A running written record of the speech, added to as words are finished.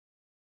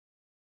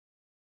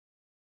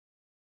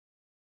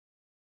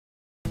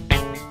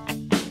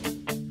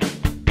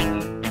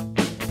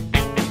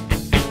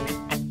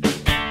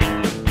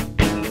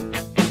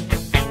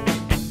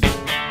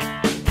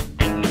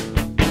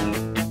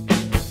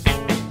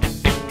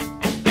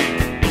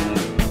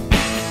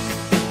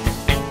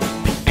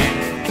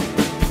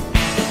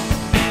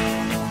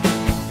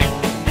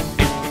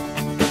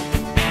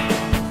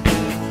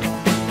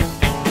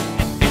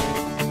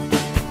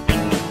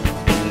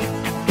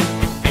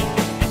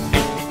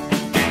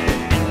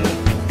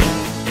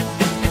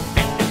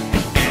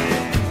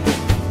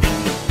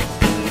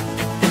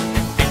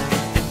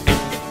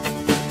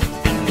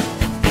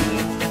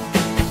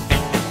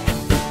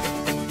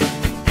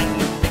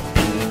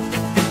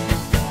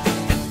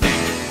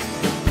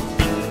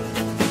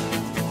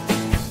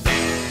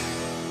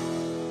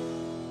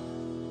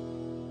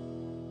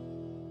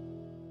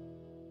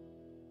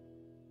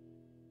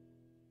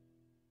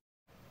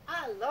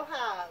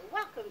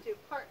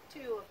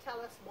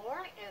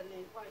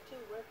part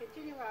two. We'll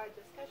continue our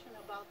discussion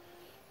about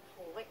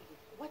Hawaii.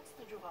 What's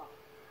the draw?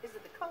 Is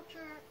it the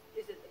culture?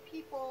 Is it the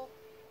people?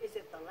 Is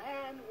it the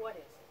land? What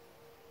is it?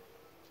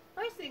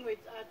 First thing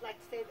I'd like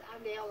to say that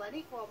I'm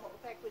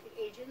Neaulani.kuamoo-peck with the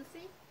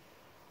agency,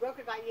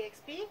 brokered by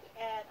EXP,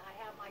 and I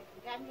have my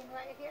companion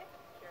right here,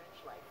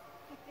 Karen.schleif.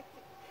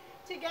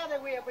 Together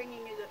we are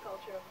bringing you the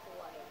culture of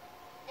Hawaii.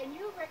 And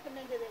you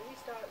recommended that we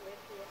start with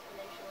the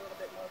explanation a little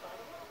bit more about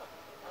aloha.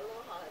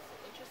 Aloha is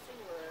an interesting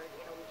word.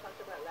 You know, we talked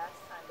about last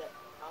time that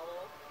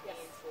alo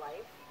means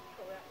life.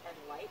 Correct. And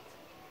light,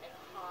 and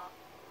ha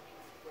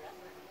means breath.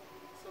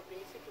 So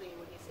basically,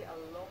 when you say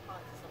aloha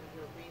to someone,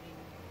 you're breathing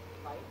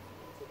life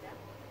into them.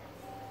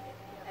 Yes.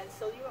 And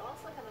so you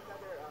also have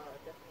another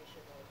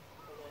definition of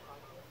aloha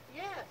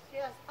here. Yes,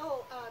 yes.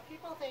 Oh,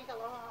 people think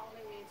aloha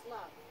only means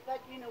love. But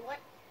you know what?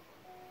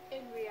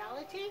 In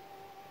reality,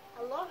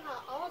 aloha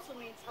also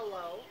means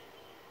hello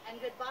and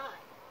goodbye.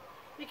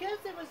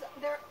 Because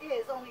there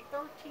is only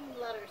 13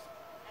 letters.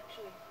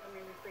 Actually, let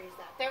me rephrase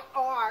that. There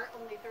are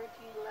only 13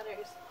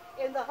 letters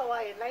in the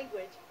Hawaiian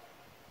language.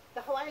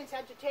 The Hawaiians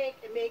had to take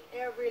and make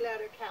every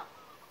letter count.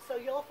 So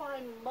you'll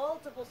find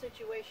multiple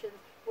situations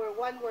where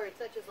one word,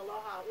 such as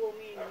aloha, will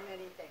mean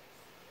many things.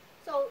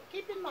 So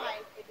keep in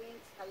mind, it means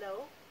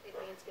hello, it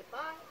means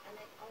goodbye, and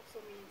it also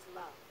means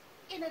love,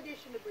 in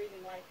addition to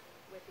breathing life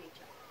with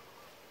each other.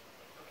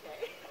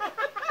 Okay.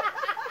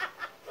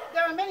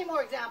 There are many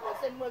more examples,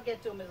 and we'll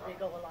get to them as we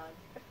go along.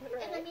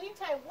 Right. In the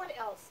meantime, what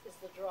else is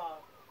the draw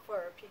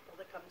for people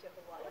to come to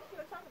Hawaii? You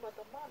were talking about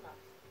the mana.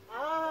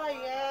 Ah,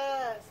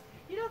 yes.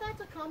 You know,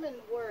 that's a common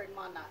word,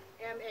 mana,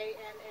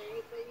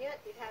 M-A-N-A, but yet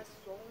it has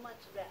so much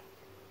depth.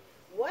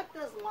 What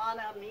does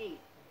mana mean?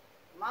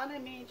 Mana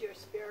means your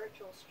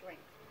spiritual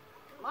strength.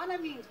 Mana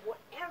means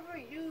whatever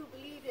you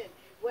believe in,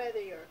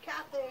 whether you're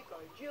Catholic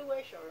or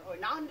Jewish or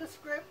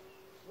nondescript,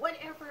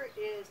 whatever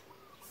is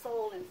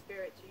soul and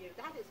spirit to you,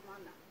 that is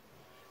mana.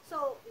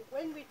 So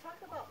when we talk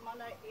about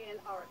mana in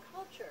our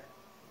culture,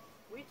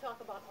 we talk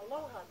about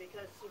aloha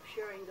because of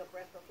sharing the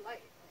breath of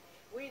life.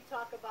 We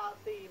talk about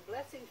the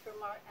blessings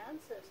from our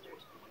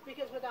ancestors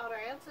because without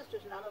our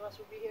ancestors, none of us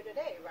would be here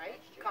today, right?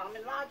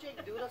 Common logic,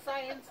 do the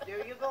science,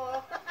 there you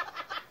go.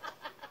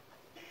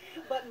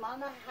 But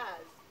mana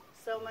has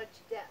so much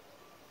depth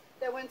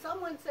that when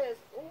someone says,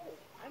 oh,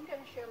 I'm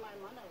going to share my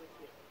mana with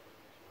you,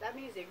 that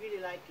means they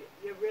really like you.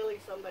 You're really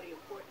somebody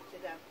important to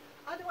them.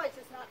 Otherwise,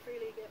 it's not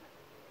freely given.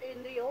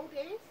 In the old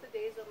days, the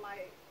days of my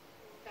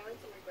parents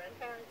and my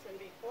grandparents and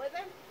before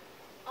them,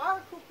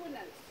 our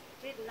kupunas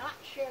did not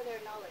share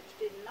their knowledge,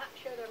 did not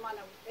share their mana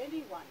with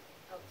anyone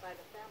outside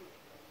of family.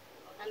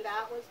 And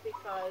that was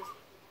because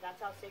that's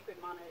how sacred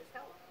mana is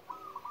held.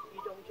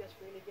 You don't just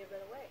really give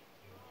it away.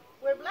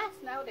 We're blessed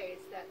nowadays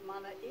that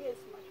mana is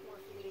much more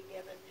freely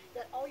given,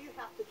 that all you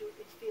have to do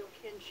is feel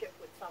kinship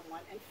with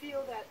someone and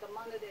feel that the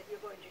mana that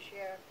you're going to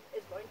share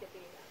is going to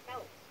be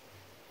held.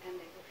 And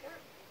they will share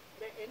it.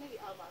 That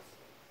any of us,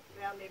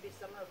 well, maybe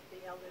some of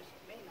the elders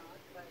may not,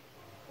 but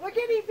we're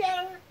getting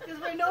better because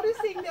we're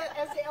noticing that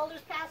as the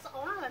elders pass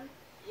on,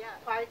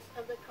 parts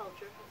of the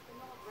culture has been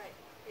lost. Right.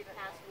 It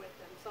passed with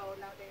them. So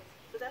nowadays,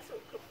 So that's what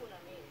kupuna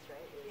means,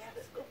 right? yes,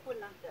 the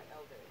kupuna, the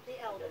elders. the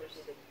elders,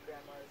 The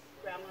grandmas.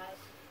 grandmas,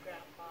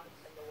 grandpas,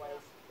 And the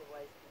wise people.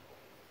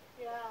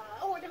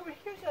 Yeah. Oh,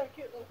 here's a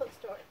cute little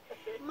story.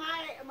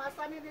 My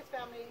son and his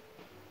family,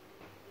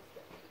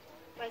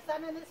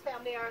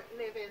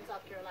 live in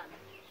South Carolina.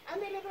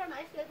 And they live in a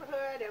nice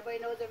neighborhood. Everybody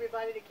knows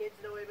everybody. The kids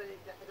know everybody.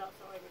 Adults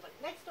know everybody.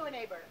 Next door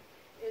neighbor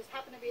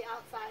happened to be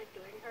outside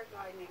doing her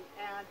gardening,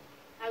 and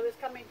I was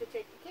coming to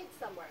take the kids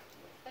somewhere.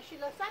 And she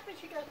looks up and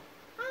she goes,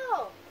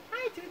 "Oh,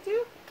 hi,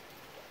 Tutu."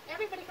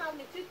 Everybody calls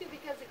me Tutu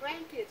because the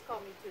grandkids call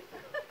me Tutu.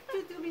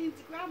 Tutu means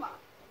grandma,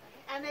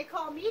 and they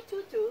call me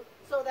Tutu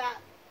so that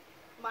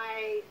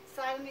my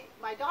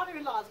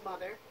daughter-in-law's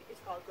mother is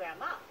called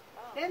Grandma.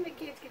 Oh. Then the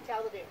kids can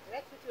tell the difference.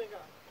 That's Tutu and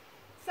Grandma.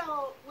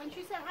 So when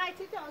she said hi,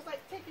 Tutu, I was like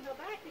taken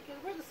aback because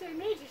we're the same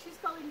age and she's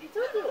calling me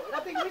Tutu. And I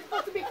think we're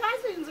supposed to be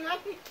cousins,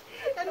 right?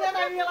 And then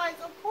I realized,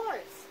 of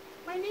course,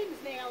 my name is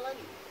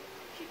Neaulani.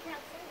 She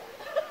can't say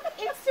that.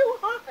 It's too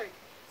hard.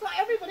 So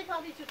everybody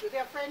calls me Tutu.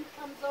 Their friend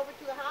comes over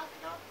to the house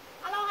and goes,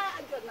 "Aloha."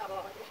 I go, "Not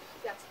aloha."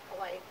 That's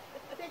Hawaii.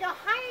 They go,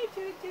 "Hi,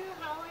 Tutu.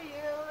 How are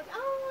you?"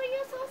 "Oh,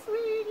 you're so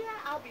sweet."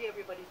 "Yeah, I'll be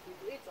everybody's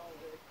Tutu. It's all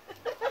good."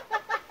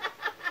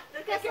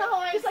 That's the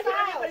Hawaii It's like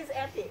style. everybody's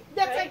auntie.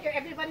 That's right? like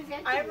everybody's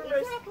auntie. I remember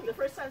Exactly. the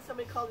first time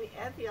somebody called me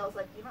auntie, I was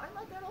like, I'm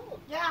not that old.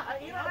 Yeah.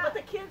 You know, but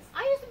the kids.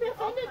 I used to be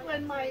offended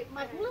when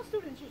my hula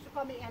students used to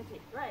call me auntie.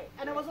 Right.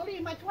 And I was only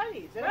in my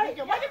 20s. And Right.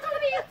 I'm thinking, why are you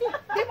calling me auntie?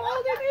 They're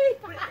older than me.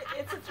 But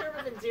it's a term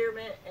of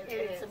endearment, and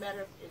It it's is. a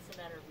matter of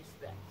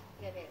respect.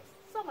 It is.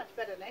 So much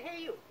better than I hear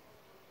you.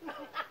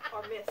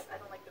 Or miss. I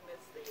don't like the miss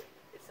thing.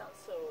 It sounds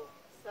so.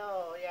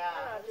 So,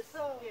 yeah. Just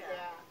So, yeah.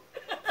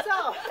 yeah.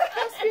 So,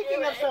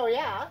 speaking of Anyway. so,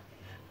 yeah,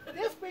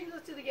 this brings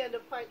us to the end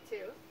of part 2.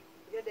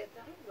 Yeah, that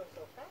time goes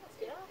so fast,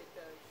 yeah? It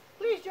does.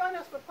 Please join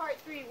us for part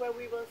 3, where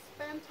we will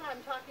spend time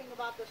talking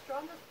about the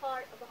strongest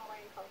part of the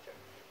Hawaiian culture.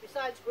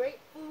 Besides great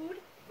food,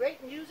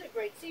 great music,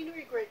 great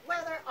scenery, great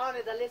weather, on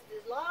it, the list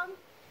is long.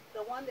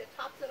 The one that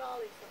tops it all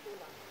is the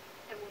hula.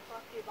 And we'll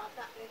talk to you about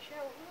that and share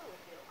a hula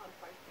with you on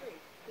part 3.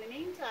 In the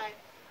meantime,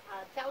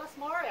 tell us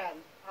more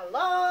and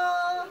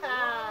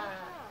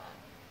aloha!